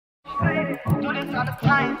Do this all the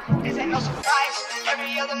time. This ain't no surprise.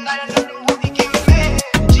 Every other night another movie came mad.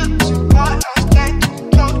 Too hard on stand.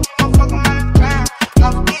 Don't fuck around the ground.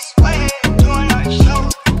 Off this way, doing all the show.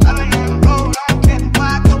 I've been on the road, I don't care why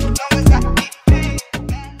I go. Long as I get paid.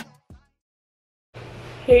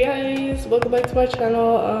 Hey guys, welcome back to my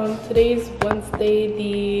channel. Today's Wednesday,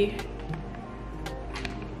 the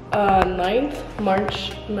 9th,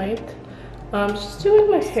 March 9th. I'm just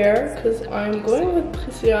doing my hair because I'm going with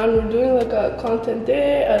Priscilla. We're doing like a content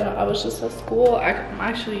day and I was just at school. I'm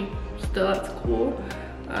actually still at school.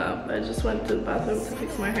 I just went to the bathroom to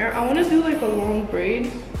fix my hair. I want to do like a long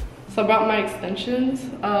braid. So I brought my extensions.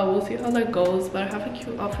 We'll see how that goes, but I have a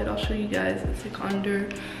cute outfit I'll show you guys. It's like under,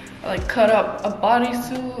 I like cut up a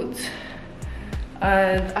bodysuit,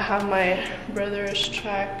 and I have my brother's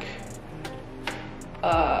track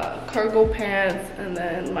cargo pants and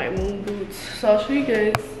then my moon boots. So I'll show you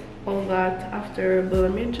guys all that after, but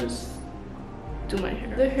let me just do my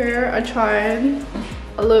hair. The hair, I tried.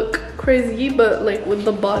 I look crazy, but like with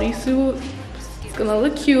the bodysuit, it's gonna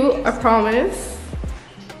look cute, I promise.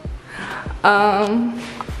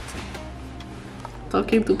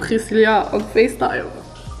 Talking to Priscilla on FaceTime.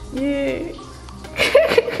 Yay.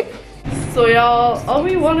 So y'all, all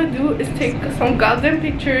we want to do is take some goddamn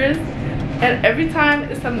pictures, and every time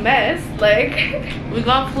it's a mess. Like we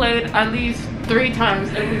got played at least 3 times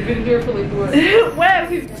and we've been here for like what? well,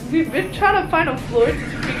 we've been trying to find a floor to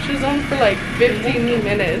take pictures on for like 15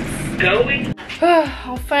 minutes. Going.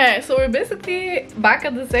 Enfin, so we're basically back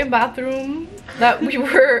at the same bathroom that we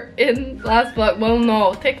were in last vlog. Well,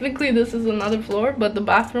 no, technically this is another floor, but the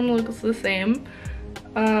bathroom looks the same.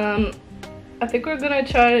 I think we're gonna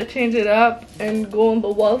try to change it up and go on the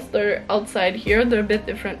walls that are outside here. They're a bit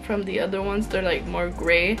different from the other ones. They're like more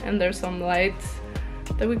gray and there's some lights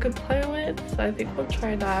that we could play with. So I think we'll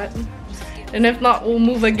try that. And if not, we'll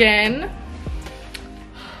move again.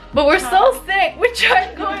 But we're so sick. We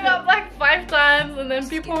tried going up like 5 times and then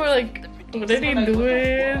people were like, what are they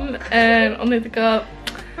doing? And Onitika,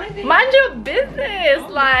 mind your business,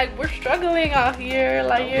 like we're struggling out here,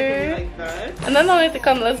 like and then I need to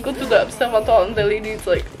come, let's go to the observatory, and the lady's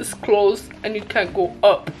like, it's closed and you can't go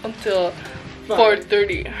up until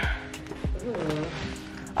 4:30.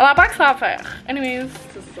 On a pas que ça à faire. Anyways,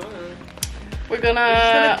 we're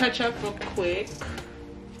gonna catch up real quick.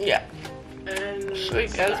 Yeah, And show you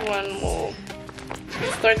guys when we'll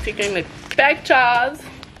start taking the pictures.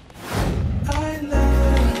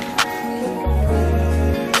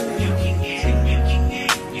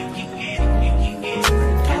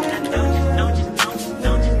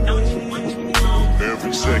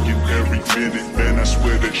 Second, every minute, man, I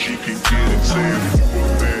swear that she can get it. Saying,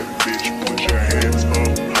 that bitch, put your hands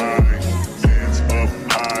up high, hands up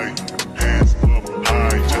high, hands up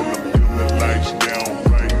high. Tell them turn the lights down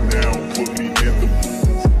right now, put me in the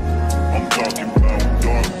mood. I'm talking about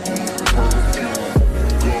dark perfume.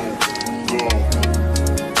 Go, go.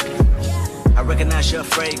 I recognize your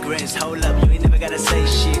fragrance. Hold up, you ain't never gotta say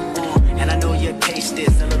shit. And I know your taste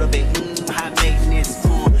is a little bit high maintenance.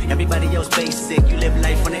 Everybody else basic, you live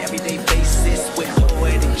life on an everyday basis with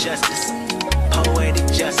poetic justice, poetic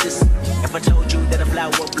justice. If I told you that a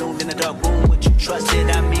flower bloomed in a dark room, would you trust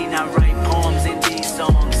it? I mean, I write poems in these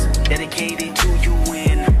songs dedicated to you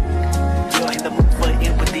when you're in the mood for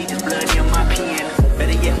empathy. There's blood in my pen,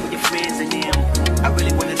 better yet with your friends and them. I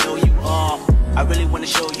really wanna know you all, I really wanna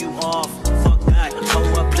show you off. Fuck that,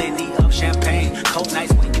 pour up plenty of champagne, cold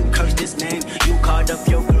nights when you curse this name. You called up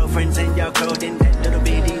your girlfriends and y'all curled in that little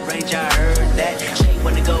bitty range. I heard that she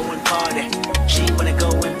wanna go and party, she wanna go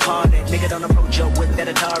and party. Nigga, don't approach her with that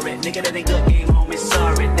Atari. Nigga, that ain't good game, homie,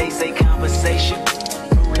 sorry. They say conversation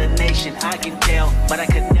rule the nation, I can tell, but I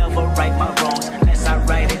could never right my wrongs unless I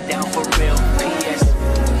write it down for real. P.S.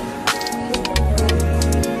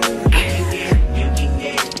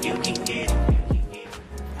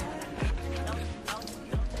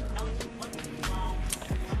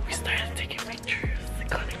 We started taking pictures.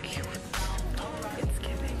 It's kind of cute. It's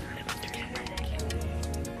giving.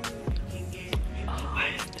 Oh, why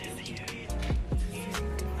is this here?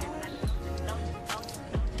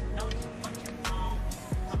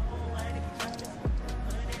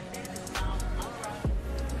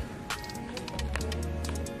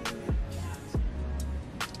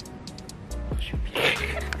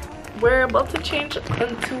 We're about to change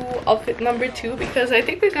into outfit number 2 because I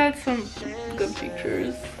think we got some good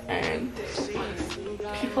pictures and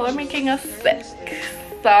people are making us sick.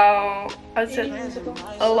 So I said,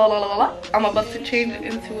 I'm about to change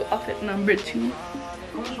into outfit number 2.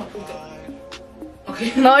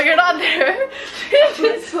 Okay. No, you're not there.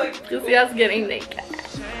 It's like Lucia's getting naked.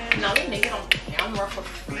 Not naked on camera. One more for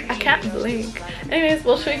I can't blink. Anyways,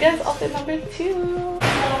 we'll show you guys outfit number 2.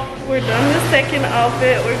 We're done with second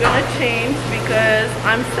outfit. We're gonna change because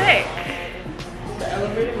I'm sick.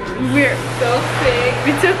 We're so sick.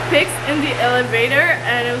 We took pics in the elevator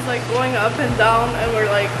and it was like going up and down and we're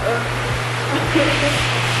like, ugh.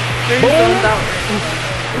 We're just zoned out.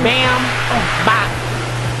 bam, bop.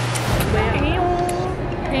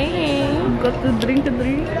 Hey, got to drink a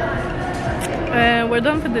drink. And we're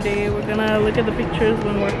done for the day. We're gonna look at the pictures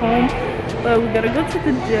when we're home. But we gotta go to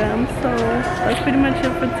the gym. So that's pretty much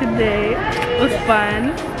it for today. It was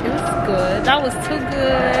fun. It was good. That was too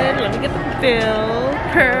good. Let me get the bill.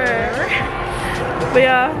 But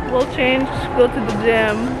yeah, we'll change, go to the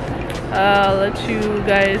gym. Let you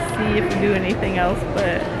guys see if we do anything else,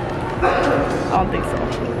 but I don't think so.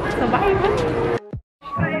 So bye.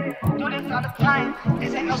 Do this all the time.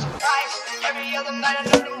 This ain't no surprise. Every other night I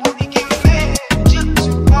know the movie